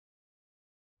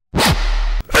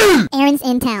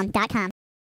AaronsIntown.com.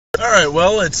 Alright,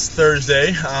 well, it's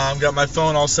Thursday. Got my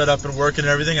phone all set up and working and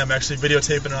everything. I'm actually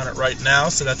videotaping on it right now,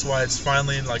 so that's why it's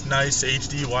finally like nice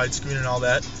HD widescreen and all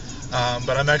that.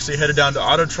 But I'm actually headed down to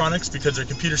Autotronics because their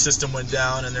computer system went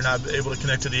down and they're not able to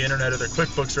connect to the internet or their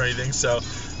QuickBooks or anything. So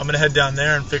I'm going to head down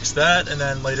there and fix that. And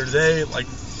then later today, like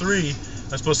 3,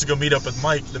 I'm supposed to go meet up with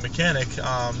Mike, the mechanic,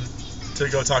 to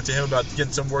go talk to him about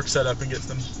getting some work set up and get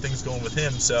some things going with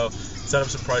him. So set up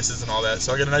some prices and all that.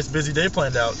 So I got a nice busy day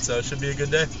planned out. So it should be a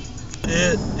good day.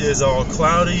 It is all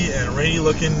cloudy and rainy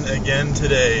looking again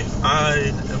today.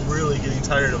 I am really getting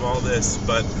tired of all this,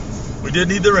 but we did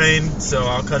need the rain, so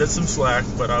I'll cut it some slack,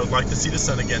 but I would like to see the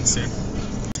sun again soon.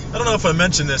 I don't know if I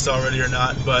mentioned this already or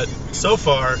not, but so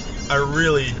far, I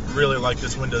really, really like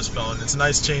this Windows phone. It's a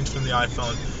nice change from the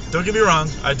iPhone. Don't get me wrong,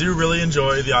 I do really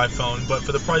enjoy the iPhone, but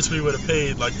for the price we would have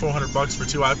paid, like $400 for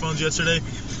 2 iPhones yesterday,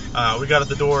 we got at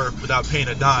the door without paying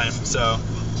a dime, so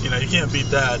you know, you can't beat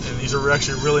that. And these are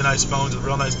actually really nice phones with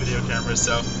real nice video cameras,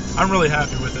 so I'm really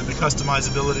happy with it. The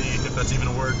customizability, if that's even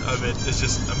a word of it, is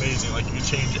just amazing. Like, you can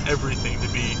change everything to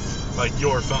be like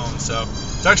your phone, so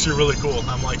it's actually really cool.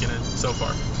 I'm liking it so far.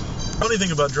 The funny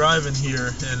thing about driving here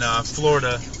in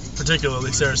Florida, particularly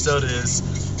Sarasota, is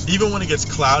even when it gets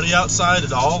cloudy outside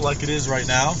at all, like it is right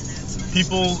now,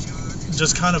 people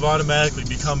just kind of automatically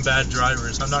become bad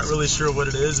drivers. I'm not really sure what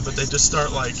it is, but they just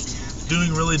start like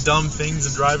doing really dumb things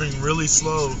and driving really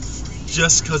slow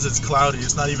just because it's cloudy.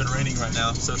 It's not even raining right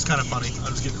now, so it's kind of funny.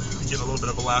 I'm just getting a little bit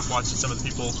of a laugh watching some of the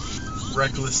people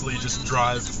recklessly just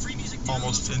drive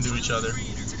almost into each other.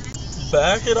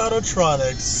 Back at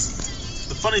Autotronics,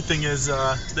 the funny thing is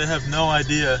they have no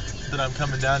idea that I'm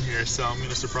coming down here, so I'm going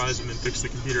to surprise them and fix the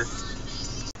computer.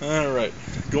 Alright,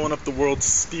 going up the world's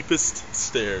steepest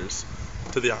stairs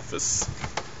to the office.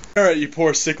 Alright, you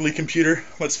poor sickly computer,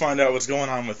 let's find out what's going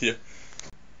on with you.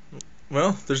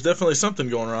 Well, there's definitely something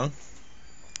going wrong.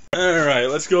 Alright,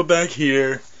 let's go back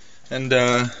here and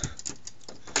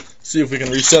see if we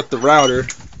can reset the router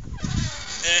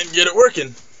and get it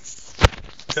working.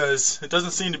 Because it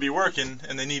doesn't seem to be working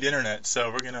and they need internet, so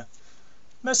we're going to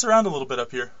mess around a little bit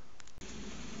up here.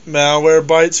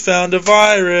 Malwarebytes found a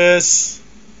virus.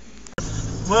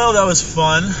 Well, that was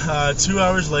fun. 2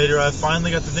 hours later, I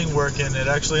finally got the thing working. It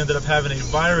actually ended up having a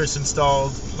virus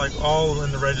installed, like all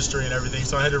in the registry and everything.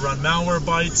 So I had to run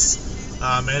Malwarebytes,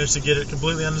 managed to get it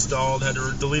completely uninstalled, had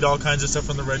to delete all kinds of stuff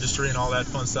from the registry and all that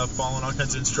fun stuff, following all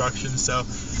kinds of instructions. So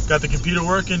got the computer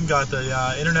working, got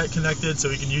the internet connected so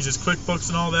we can use his QuickBooks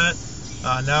and all that.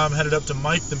 Now I'm headed up to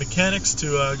Mike, the mechanics,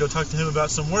 to go talk to him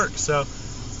about some work. So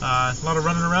a lot of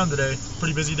running around today.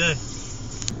 Pretty busy day.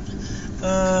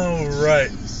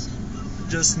 Alright,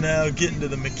 just now getting to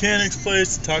the mechanic's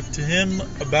place to talk to him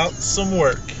about some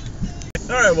work.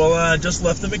 Alright, well, I just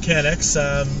left the mechanics,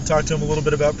 talked to him a little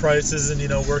bit about prices and, you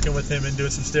know, working with him and doing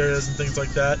some stereos and things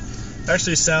like that.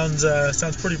 Actually sounds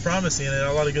pretty promising and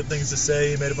a lot of good things to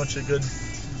say. He made a bunch of good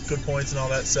points and all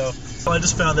that. So well, I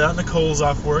just found out Nicole's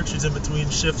off work. She's in between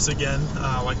shifts again,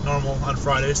 like normal on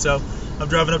Friday. So I'm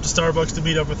driving up to Starbucks to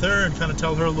meet up with her and kind of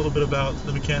tell her a little bit about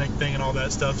the mechanic thing and all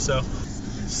that stuff. So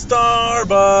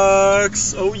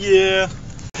Starbucks, oh yeah.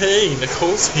 Hey,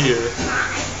 Nicole's here.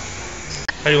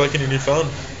 How you liking your new phone?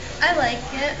 I like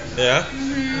it. Yeah?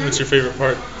 Mm-hmm. What's your favorite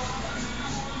part?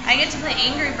 I get to play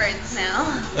Angry Birds now.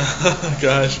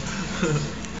 Gosh.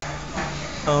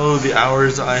 Oh, the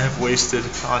hours I have wasted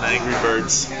on Angry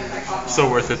Birds. So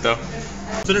worth it though.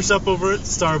 Finished up over at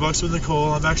Starbucks with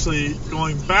Nicole. I'm actually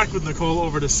going back with Nicole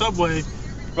over to Subway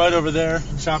right over there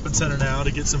in the shopping center now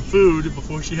to get some food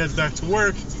before she heads back to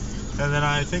work. And then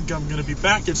I think I'm going to be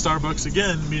back at Starbucks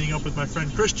again, meeting up with my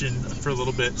friend Christian for a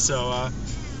little bit. So,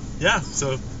 yeah, so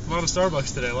a lot of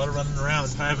Starbucks today, a lot of running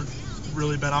around. I haven't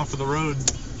really been off of the road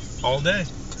all day.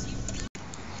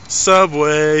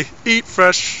 Subway, eat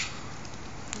fresh.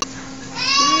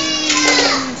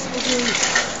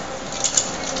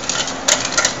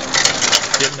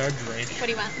 Getting our drink. What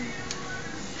do you want?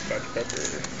 Dr. Pepper.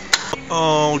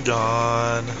 Oh,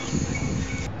 God.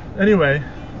 Anyway,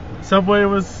 Subway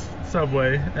was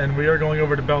Subway, and we are going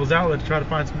over to Bell's Outlet to try to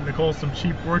find Nicole some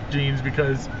cheap work jeans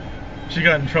because she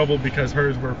got in trouble because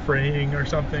hers were fraying or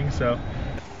something, so.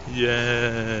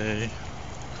 Yay.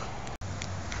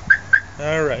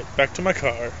 Alright, back to my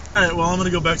car. Alright, well, I'm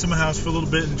going to go back to my house for a little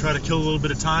bit and try to kill a little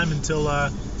bit of time until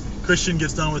Christian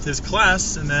gets done with his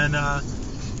class, and then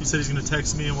he said he's going to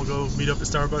text me and we'll go meet up at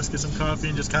Starbucks, get some coffee,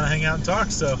 and just kind of hang out and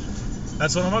talk. So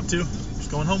that's what I'm up to.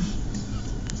 Just going home.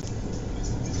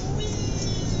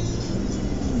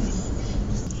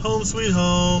 Home sweet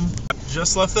home.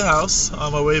 Just left the house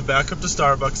on my way back up to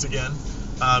Starbucks again.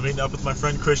 meeting up with my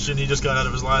friend Christian. He just got out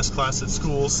of his last class at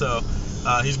school, so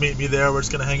he's meeting me there. We're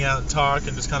just going to hang out and talk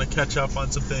and just kind of catch up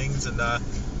on some things and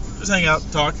just hang out,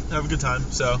 talk, have a good time.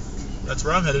 So that's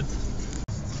where I'm headed.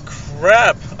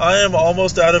 Crap! I am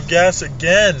almost out of gas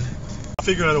again. I'll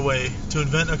figure out a way to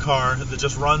invent a car that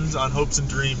just runs on hopes and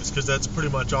dreams, because that's pretty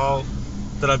much all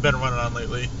that I've been running on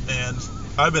lately, and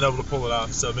I've been able to pull it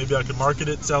off. So maybe I could market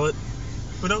it, sell it.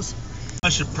 Who knows? I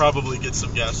should probably get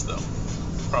some gas though.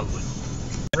 Probably.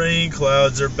 Rain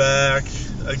clouds are back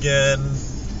again.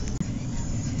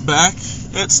 Back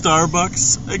at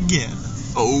Starbucks again.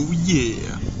 Oh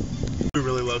yeah. I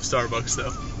really love Starbucks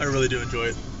though. I really do enjoy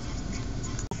it.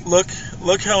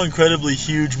 Look how incredibly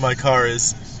huge my car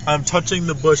is. I'm touching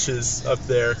the bushes up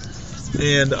there,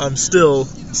 and I'm still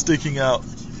sticking out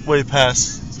way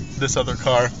past this other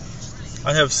car.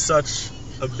 I have such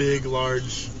a big,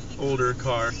 large, older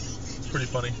car. It's pretty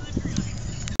funny.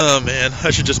 Oh man,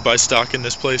 I should just buy stock in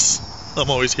this place. I'm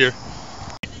always here.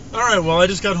 Alright, well I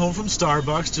just got home from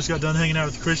Starbucks, just got done hanging out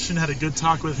with Christian, had a good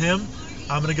talk with him.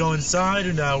 I'm going to go inside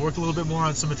and work a little bit more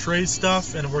on some of Trey's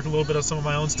stuff and work a little bit on some of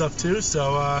my own stuff too.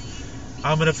 So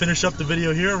I'm going to finish up the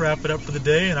video here, wrap it up for the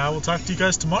day, and I will talk to you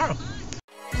guys tomorrow.